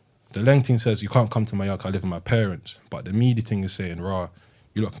 The length thing says, you can't come to my yard 'cause I live with my parents. But the meaty thing is saying, rah,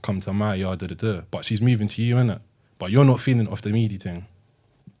 you lot can come to my yard, da-da-da. But she's moving to you, innit? But you're not feeling off the meaty thing.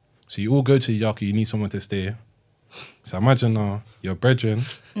 So you all go to the yard 'cause you need someone to stay. So imagine now, your brethren,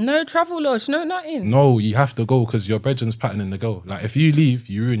 No travel lodge, no nothing. no, you have to go because your brethren's patterning the go. Like, if you leave,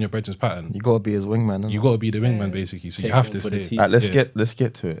 you ruin your brethren's pattern. You gotta be his wingman. You got to be the wingman, basically. So you Take have one to for the stay. team. Alright, Yeah. let's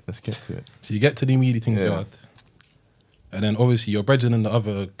get to it. Let's get to it. So you get to the meaty thing's Yeah. yard. And then obviously your brethren and the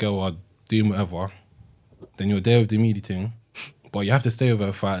other girl are doing whatever. Then you're there with the meaty thing. But you have to stay with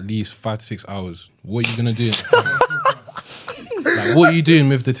her for at least 5 to 6 hours. What are you going to do? Like, what are you doing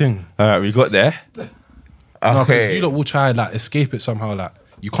with the thing? Alright, we got there. No, 'cause Okay. you lot will try like escape it somehow. Like,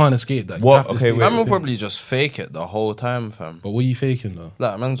 you can't escape that. You What? have to Okay, stay wait. with Man will the thing. probably just fake it the whole time, fam. But what are you faking though?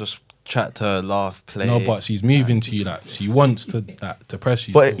 Like, man just chat to her, laugh, play. No, but she's moving to you. Like, she wants to press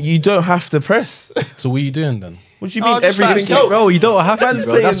you. But you don't have to press. So what are you doing then? What do you Oh, mean just everything like- else? Bro, you don't have to,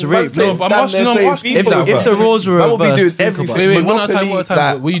 bro. That's rape. No, but I'm asking- I'm asking- If the roles were Man will be reversed, doing think everything. about Wait, it. one at a time, one at a time.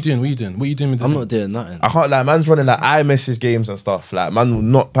 Like- What are you doing? What are you doing? What are you doing with the I'm thing? not doing nothing. I can't lie, man's running like iMessage games and stuff. Like, man will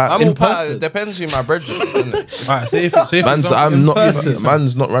not pack I'm in all part, person. depends who my brethren, isn't it? Alright, say if for Man's, example, I'm in not. person.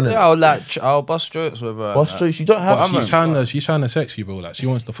 Man's not running. Yeah, I'll bust jokes with her. Boss Joyce, you don't have. But she's trying to sex you, bro. Like, she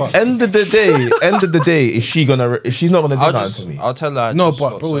wants to fuck. End of the day, is she gonna? If she's not gonna do that to me. I'll tell her. No, just but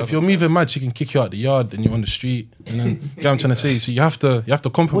got bro, if you're moving mad, she can kick you out the yard and you're on the street. And then, get what I'm trying to say? So you have to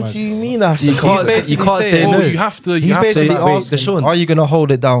compromise. What do you mean? I You can't say Bro, no. you have to. You He's have to. basically Like, asking, Deshaun. are you gonna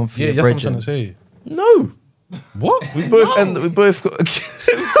hold it down for yeah, your that's what I'm trying brethren? to say. No. What? We both we both got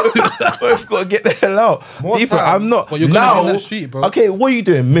both got to get the hell out. Deeper, I'm not. But you're gonna now, be in the street, bro. Okay, what are you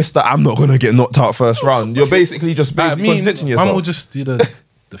doing, Mister? I'm not gonna get knocked out first round. You're basically just I basically mean, contradicting man will yourself. just do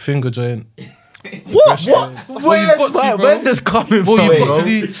the finger joint. What? Where's this coming Bro, from? you've got bro?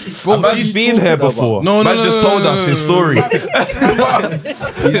 to do. Bro, Man's been here before. No, Man no, just no, told no, us no, his no, story. Man's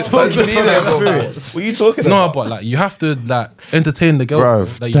been here before. What are you talking No, about? but like you have to like entertain the girl.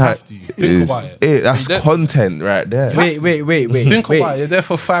 Bruv, Like you have to think is about it. it. That's content right there. Wait. Think about it. You're there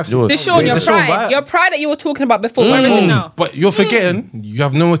for 5 Yours. seconds. Deshaun, your Deshaun, pride, right? your pride that you were talking about before. Where is it now? But you're forgetting you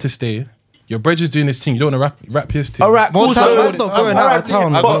have nowhere to stay. Your brother's doing this thing. You don't want to rap his thing. All right, More cool. time, So- man's not going out of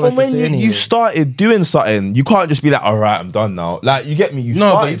town. But bro, from to when stay you anyway. started doing something, you can't just be like, all right, I'm done now. Like, you get me? You No,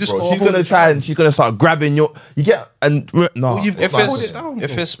 but started, you just bro. gotta She's hold gonna it try and she's gonna start grabbing your. You get and no. Well, you've if got to hold it's it down,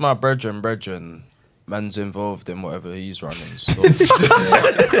 if bro. it's my brethren, man's involved in whatever he's running. So.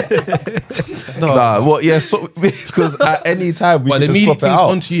 Nah, what? Yeah, so, because at any time we But the can just media swap it thing's out.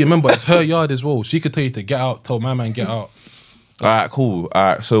 onto you. Remember, it's her yard as well. She could tell you to get out. Tell my man get out. All right, cool. All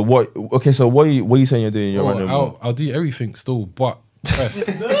right, so what? Okay, so what are you saying you're doing? You're running. I'll do everything still, but first.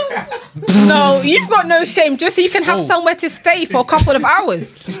 No, you've got no shame just so you can have somewhere to stay for a couple of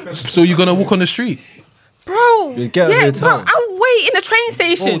hours. So you're gonna walk on the street? Bro, Just get out of yeah, your bro, town. I'll wait in the train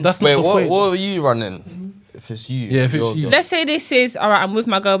station. Oh, that's Wait, not the what point. are you running? If it's you, Yeah, if it's you're- you. Let's say this is, all right, I'm with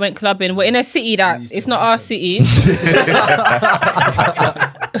my girl, went clubbing. We're in a city that it's not our city.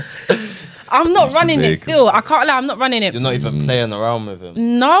 I'm not running big. it still. I can't lie, I'm not running it. You're not even playing around with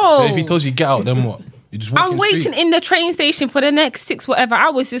him. No. So if he tells you get out, then what? You just walk I'm in the waiting street. in the train station for the next 6 whatever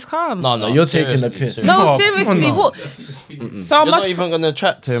hours. Just calm. No, you're taking the seriously, piss. seriously. No, Oh, come on seriously. now. What? So I You're must. not even gonna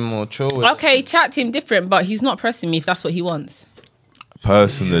chat to him or chill with him. Okay, chat to him different, but he's not pressing me if that's what he wants.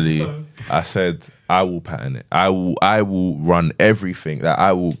 Personally, I said I will pattern it. I will run everything. That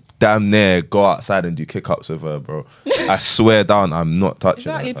I will damn near go outside and do kick-ups with her, bro. I swear down, I'm not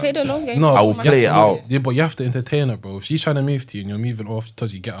touching Exactly, her. play the long game. No, I will you have play to- it out. Yeah, but you have to entertain her, bro. If she's trying to move to you and you're moving off, she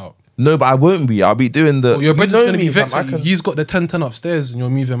tells you get out. No, but I won't be. I'll be doing the. Well, your you brother's know gonna me, be fam, vexed. I can- He's got the 10 upstairs and you're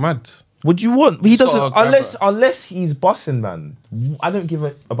moving mad. What do you want? He Just doesn't gotta unless he's bossing, man. I don't give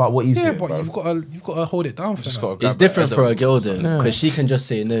a about what he's Yeah, doing. but bruv. you've got to hold it down for Just that. gotta grab It's different her for a head girl up. though, because she can just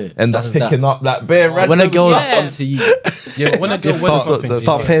say no. And that's picking that. up that bare red. When a girl Yeah. comes to you, Yeah, but when a girl wants something,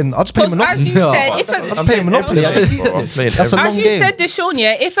 Start paying. I'll just pay Because as Monopoly. you No, said, if I'll a, just pay Monopoly. I'm playing That's a every- long as you game. said, Deshaun,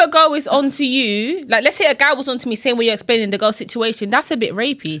 yeah, if a girl is onto you, like let's say a guy was onto me saying what you're explaining the girl's situation, that's a bit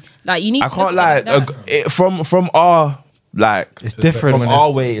rapey. Like you need. I to can't look at lie. it like that. From our like It's different. from when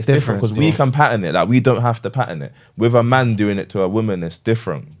our way, it's different because we yeah. can pattern it. Like we don't have to pattern it. With a man doing it to a woman, it's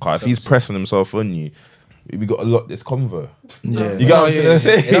different. 'Cause if he's pressing himself on you, we got a lot. This convo. Yeah. You get what I'm trying to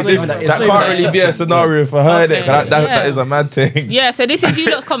say? It's not even that- it's That not can't even really that be a scenario for her. Okay, innit? 'Cause that yeah. is a mad thing. Yeah, so this is you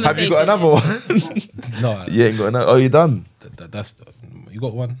lot's Have conversation. you got another one? no, You ain't got another. Oh, you done? that's you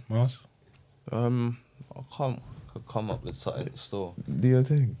got one, Miles. I could come up with something at the store. Do your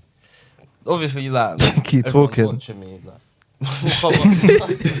thing. Obviously, like Keep everyone's talking. watching me, like. Come up with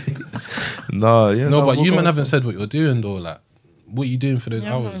something. No, yeah. No, but we'll you go man on. haven't said what you're doing though. Like, what are you doing for those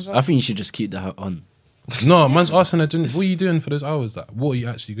Yeah, I'm hours? not I think you should just keep that on. No, man's asking her, what are you doing for those hours? Like, what are you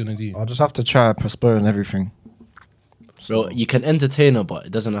actually gonna do? I'll just have to try postpone everything. Bro, you can entertain her, but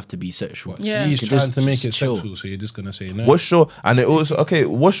it doesn't have to be sexual. Yeah. She's You can trying to make it just chill. sexual, so you're just gonna say no. What's your and it also okay?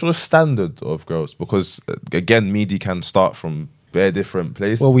 What's your standard of girls? Because again, media can start from very different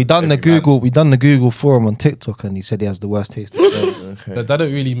places. Well, we done the Google forum on TikTok, and he said he has the worst taste. That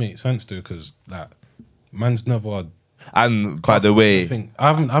don't really make sense though, because like, man's never. And by the way,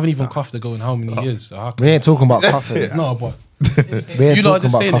 I haven't even cuffed a girl in how many years? So how can We ain't talking about cuffing. No, but We ain't you lot are talking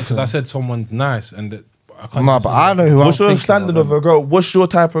just about saying it because cuffing. I said someone's nice, and that I can't. Nah, even but say I that. know who what's I'm your thinking standard of a girl? What's your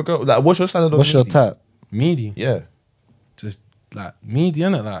type of girl? Like, what's your standard of? What's your meaty? type? Meaty. Yeah, Just like meaty,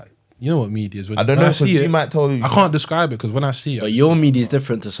 innit? Like, you know what meaty is. When, I don't when know. I see You it, might tell you. I can't describe it because when I see it, But your media is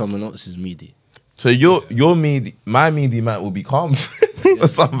different to someone else's media. So your meaty, my meaty man will be calm or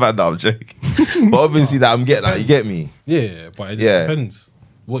something like that. I'm joking. But obviously that I'm getting. Like, you get me. yeah, but it Yeah. depends.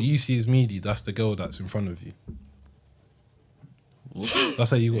 What you see as meaty, that's the girl that's in front of you. That's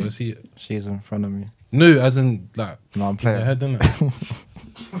how you got to see it. She's in front of me. No, as in like No, I'm in playing. your head, innit?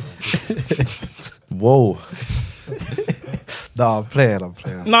 Whoa. No, I'm playing.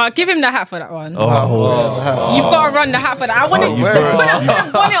 No, give him the hat for that one. Oh, You've got to run the hat for that. I want it. you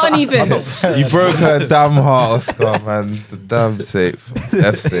Put it on even. you broke her damn heart, Oscar, man. The damn safe.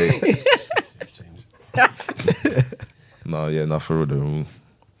 F safe. No, yeah, not for real. Though.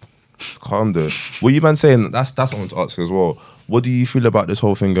 Calm down. What you man saying? That's what I want to ask as well. What do you feel about this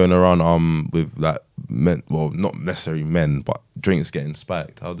whole thing going around with like men? Well, not necessarily men, but drinks getting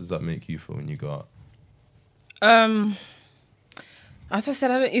spiked. How does that make you feel when you go out? As I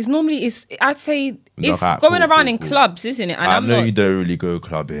said, I'd say it's Okay, going cool, around cool, in cool. clubs, isn't it? And I I'm know not, you don't really go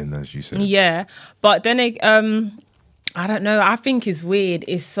clubbing, as you said. Yeah, but then I don't know. I think it's weird.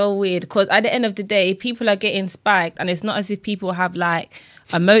 It's so weird because at the end of the day, people are getting spiked, and it's not as if people have like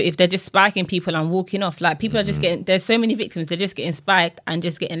a motive. They're just spiking people and walking off. Like people are just getting. There's so many victims. They're just getting spiked and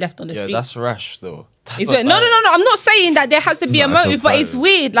just getting left on the Yeah, street. that's rash though. That's It's not weird. No. bad. I'm not saying that there has to be a No, it's motive, not but it's bad.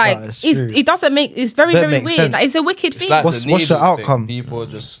 weird. Like No, it's true. it doesn't make. It's very That very makes weird. sense. Like it's a wicked It's thing. like What's the your needle outcome? thing.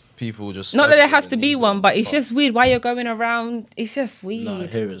 People just. Not that there stab has you to with be the needle. one, but it's just weird why you're going around. It's just weird. No,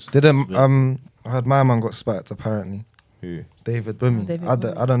 here it's Didn't I heard my man got spiked apparently. Who? David Boomy. David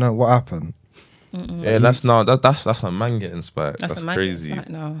I don't know what happened. Yeah, that's a man getting spiked. That's a man crazy. Right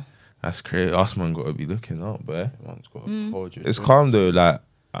now. That's crazy. Us man got to be looking up, boy. Man's got to hold you. It's calm though. Like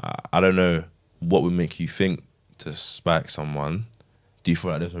I don't know what would make you think to spike someone. Do you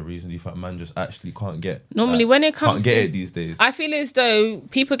feel like there's a reason? Do you feel like man just actually can't get? Normally, like, when it comes can't get to- it these days. I feel as though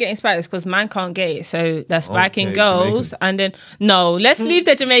people getting spiked because man can't get it, so they're spiking Okay, girls. Jamaican. And then no, let's leave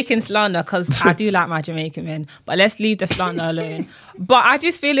the Jamaican slander because I do like my Jamaican men, but let's leave the slander alone. But I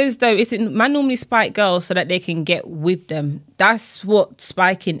just feel as though man normally spike girls so that they can get with them. That's what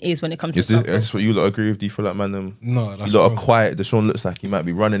spiking is when it comes to. Is this stuff. is what you lot agree with? Do you feel like man them? No, You that's lot wrong. are quiet. Deshaun looks like he might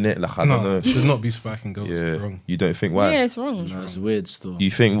be running it. Like I don't No, know. should not be spiking girls. It's Yeah, wrong. you don't think why? Yeah, it's wrong. No, it's weird still.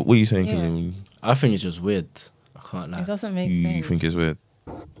 You think what are you saying? Yeah. Killian? I think it's just weird. I can't lie. It doesn't make You sense. think it's weird?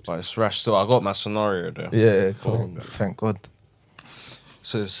 But it's rash. So I got my scenario there. Yeah. Thank God.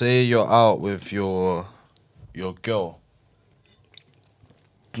 So say you're out with your girl.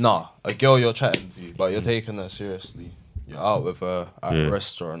 Nah, a girl you're chatting to, like you're taking her seriously. You're out with her at Yeah. a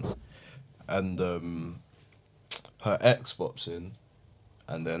restaurant, and her ex pops in,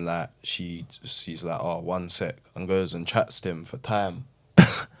 and then like she's like, oh, 1 sec, and goes and chats to him for time.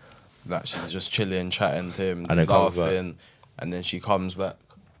 Like she's just chilling, chatting to him, And then comes back. laughing, and then she comes back.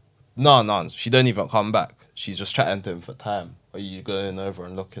 No, she don't even come back. She's just chatting to him for time. Are you going over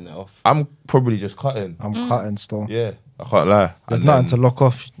and looking it off? I'm probably just cutting. I'm cutting still. Yeah, I can't lie. There's And nothing then- to lock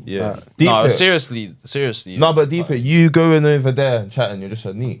off. Yeah. Like, Deep No, it. seriously. No, but deep it. You going over there and chatting, you're just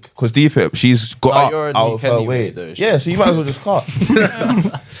a neek. Because deep it, she's got No, up you're a out neek of her anyway, way. though. Yeah, so you might as well just cut.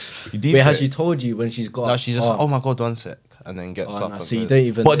 You deep Wait, it. has she told you when she's got? No, she just, oh my god, 1 sec. And then gets Oh, up. no, and so you goes. don't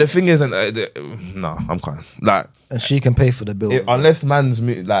even. But the thing isn't, no, I'm kind like and she can pay for the bill. unless man's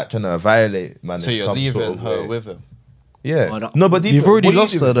like trying to violate man. So in you're some leaving sort of her way. with him? Yeah. Oh, that- No, but deep You've it, already what you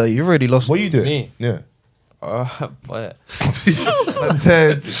lost her doing? though. You've already lost What are you doing? Me? Yeah. But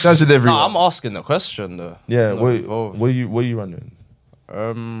That's with everyone. no, I'm asking the question though. Yeah. Not What involved. are you running?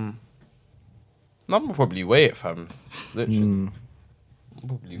 I'm probably wait, fam. Literally.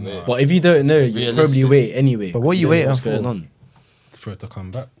 Probably wait. But if you don't know, you Realistic. probably wait anyway. But what are you know waiting what's for? going on? For her to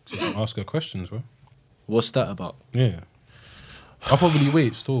come back, so you can ask her questions, bro. What's that about? Yeah. I'll probably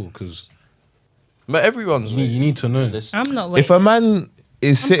wait still because But everyone's you waiting. need to know. I'm not waiting. If a man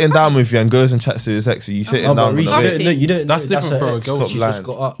is sitting down with you and goes and chats to his ex, are you sitting Oh, down but with Reece, the you way? don't know. You don't. That's know. different her for a ex. girl. Stop She's lying. just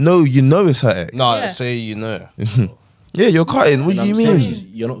got up. No, you know it's her ex. No, Yeah. say you know. Yeah, you're cutting. What And do you I'm saying mean?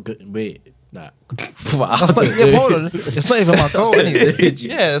 you're not good. Wait, like. That's not, yeah, hold on. It's not even my goal anyway.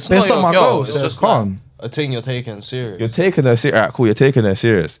 Yeah, it's But not it's not your my girl. goal, It's so just calm. like a thing you're taking serious. You're taking her serious. Alright, cool. You're taking her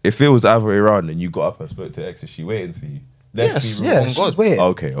serious. If it was the other way around and you got up and spoke to her ex, is she waiting for you? Yes, be real. Yeah, On she's God. waiting.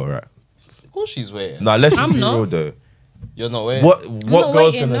 Okay, all right. Of course she's waiting. Now let's just I'm be not. real though. You're not waiting. What not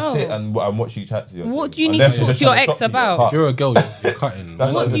girl's waiting, gonna no. sit and watch you chat to your What thing? do you need Unless to you're talk just to your trying ex stop you, about? you're If you're a girl, you're cutting.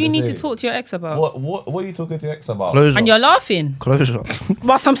 That's What do you need to saying. talk to your ex about? What are you talking to your ex about? Closure. And you're laughing Closure.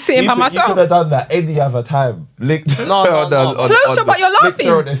 whilst I'm sitting by You could myself. have done that any other time. Linked No, no. Closure, but you're linked her laughing.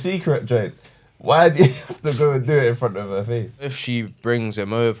 on a secret joint. Why do you have to go and do it in front of her face? If she brings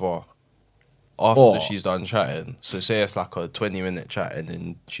him over after Oh. she's done chatting, so say it's like a 20-minute chat and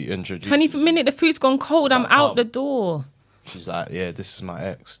then she introduces 20 minute, the food's gone cold. I'm Like, out calm. the door. She's like, yeah, this is my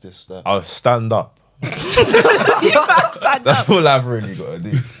ex, this, that. I'll stand up. Stand That's up. all I've really got to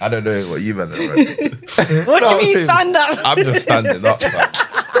do. I don't know what you meant. What do you mean stand up? I'm just standing up, fam.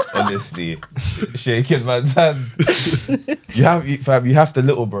 Honestly, shaking man's hand. Fam, you have to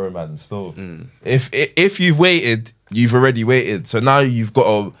little bro, man. Still, if you've waited, you've already waited. So now you've got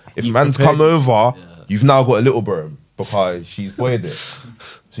to. If You've man's prepared. come over, you've now got a little bro because she's boyed it.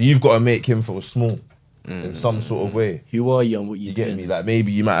 So you've got to make him feel small in some sort of way. Who are you and what you You get doing? me? Like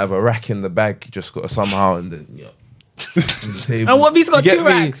maybe you might have a rack in the bag. You just got to somehow and then on the table. And what if he's got You get 2 me?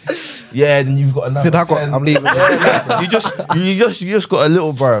 racks? Yeah, then you've got another. Did I got? 10. I'm leaving. you just got a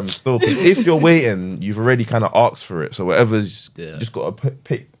little bro still. 'Cause if you're waiting, you've already kind of asked for it. So whatever's, Yeah. you just got to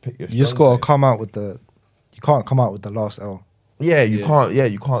pick your. You just strong gotta bit. come out with the. You can't come out with the last L. Yeah, you Yeah. can't. Yeah,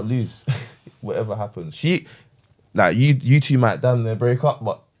 you can't lose. Whatever happens, like you two might damn near break up,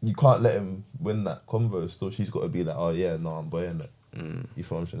 but you can't let him win that convo. Still, she's got to be like, oh yeah, no, I'm boying it. You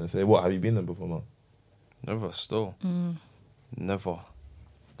feel what I'm trying to say? What have you been there before, man? Never, still. Never.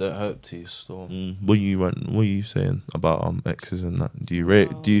 Don't hope to, still. What are you saying about exes and that? Do you rate?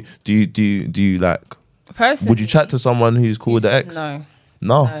 Do you like? Personally, Would you chat to someone who's called the ex? No.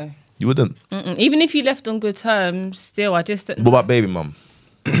 No, No. you wouldn't. Even if you left on good terms, still, I just. What about baby mum?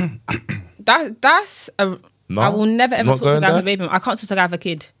 That's a. No, I will never ever not talk to a going guy with a there? baby. I can't talk to a guy with a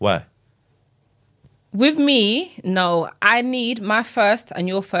kid. Why? With me, no. I need my first and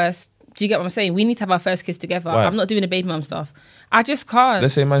your first. Do you get what I'm saying? We need to have our first kids together. Why? I'm not doing the baby mum stuff. I just can't.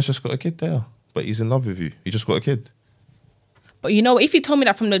 Let's say man's just got a kid there, but he's in love with you. He just got a kid, But you know, if you told me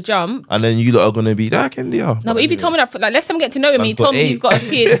that from the jump, and then you lot are gonna be that India. no. But if you told me that, like, let's say I'm getting to know him, and Man's he told got me he's 8. got a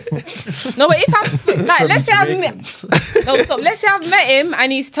kid. No, but if I've like, let's say I've met, no, stop. Let's say I've met him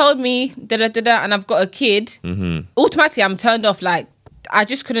and he's told me da da da da, and I've got a kid. Automatically, I'm turned off. Like, I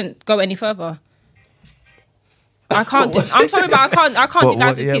just couldn't go any further. I can't do. I'm sorry, but I can't do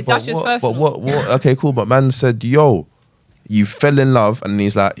guys with kids. That's just personal. But what? Okay, cool. But man said, "Yo, you fell in love," and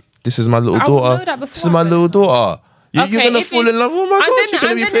he's like, "This is my little I would daughter. know that before This is my I fell little in daughter." You're Okay, gonna if fall it's- in love. Oh my god! You're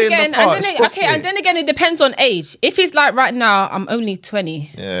gonna be playing the part. and then again, it depends on age. If it's like right now, I'm only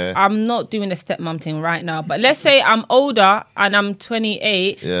 20. Yeah. I'm not doing the stepmom thing right now. But let's say I'm older and I'm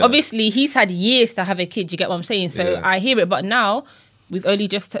 28. Yeah. Obviously, he's had years to have a kid. You get what I'm saying? So Yeah. I hear it. But now we've only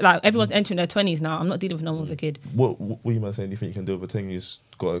just like everyone's entering their 20s now. I'm not dealing with no one with a kid. What you man saying? Do you think you can do with a thing who's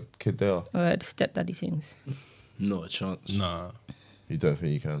got a kid there? The stepdaddy things. Not a chance. Nah, You don't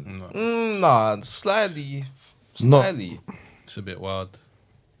think you can? no, Nah, slightly. it's a bit wild.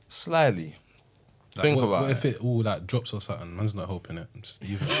 Slightly. Like, Think what, about what it. if it all like drops or something? Man's not hoping it. It's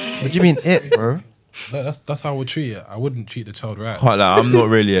even. What do you mean it, bro? That's how I would treat it. I wouldn't treat the child right. Quite like, I'm not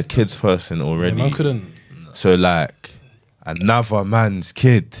really a kids person Yeah, already. man couldn't. So like another man's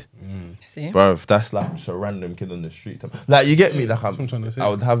kid, See? bruv, that's like just a random kid on the street. Like you get me? Like That's what I'm trying to say. I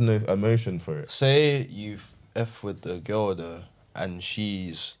would have no emotion for it. Say you've F with the girl though, and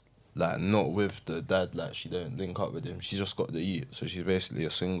she's like not with the dad, like she don't link up with him. She's just got the eat, so she's basically a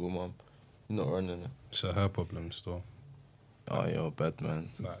single mum. You're not running it. It's her problem still. Oh, you're bad, man.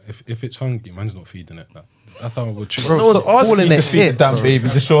 Like, if it's hungry, man's not feeding it. Like, that's how I would treat Bro, it. No one's stop asking calling you to it feed it, the damn bro. baby,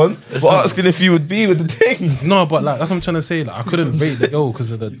 Deshaun. But asking if you would be with the thing. No, but like that's what I'm trying to say. Like I couldn't rate the girl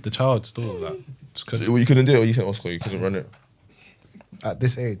because of the child still. Like just couldn't. Well, you couldn't do it, or you said Oscar, you couldn't run it. At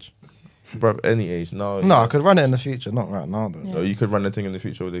this age. Bro, any age. No, No, I could run it in the future, not right now though. Yeah. No, you could run the thing in the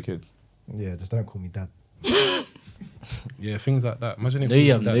future with a kid. Yeah, just don't call me dad. Yeah, things like that. Imagine if No,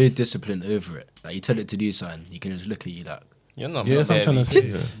 you have that. no discipline over it. Like you tell it to do something, you can just look at you like, You're not. Yeah, my that's what I'm trying to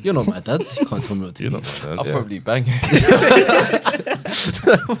baby. say. you're not my dad. You can't tell me what to You're do. not my dad. I'll yeah. probably bang it.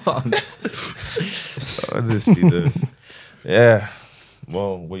 Honestly, though. Yeah.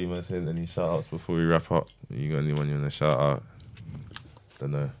 Well, what you want to say? Any shout outs before we wrap up? You got anyone you want to shout out?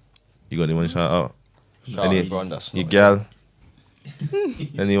 Don't know. You got anyone to shout out? Shout out Any- everyone that's Your not gal?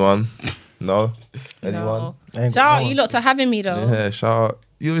 Anyone? No? Anyone? No. Ain't Shout out no you lot to having me though. Yeah, shout out.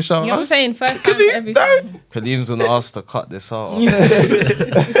 You want to shout You know what I'm us? saying? First time Could you- for everything. Kadeem's gonna ask to cut this out.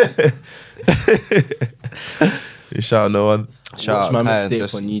 You shout out no one? Shout Watch out my Kai and mixtape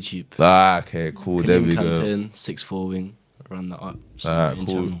just on YouTube. Ah, okay, cool. There we go. Campton, 6'4" wing, run that up. Alright, in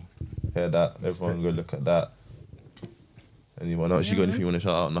cool. channel. Hear that. Everyone go look at that. Anyone else? You got anything you want to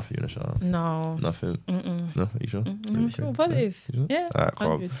shout out? Nothing you want to shout out? No. Nothing? Mm-mm. No? You sure? I'm sure. Positive. You sure? Yeah. Alright, calm.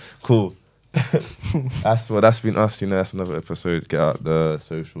 100. Cool. That's been us, you know, that's another episode. Get out the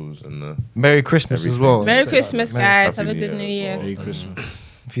socials and the Merry Christmas Everything. as well. Merry Christmas, Merry- guys. Happy Have a New good Year New as Year. well. Merry Christmas.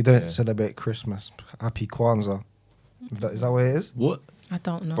 If you don't Yeah. celebrate Christmas, happy Kwanzaa. Is that what it is? What? I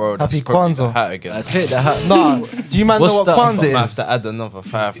don't know. Bro, that's Happy probably the Kwanzaa. hat I again. take the hat. No. Do you man What's know what that? I Kwanzaa have is? to add another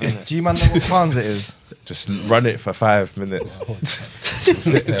 5 minutes. Do you man know what Kwanzaa is? just run it for 5 minutes.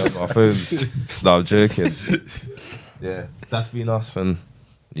 Sit there on our phones. No, I'm joking. Yeah, that's been us, and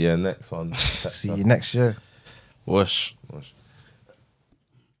yeah, next one. See you next year. Whoosh.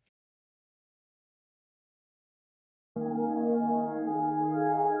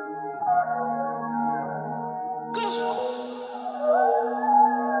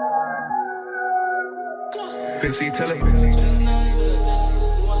 Can see television.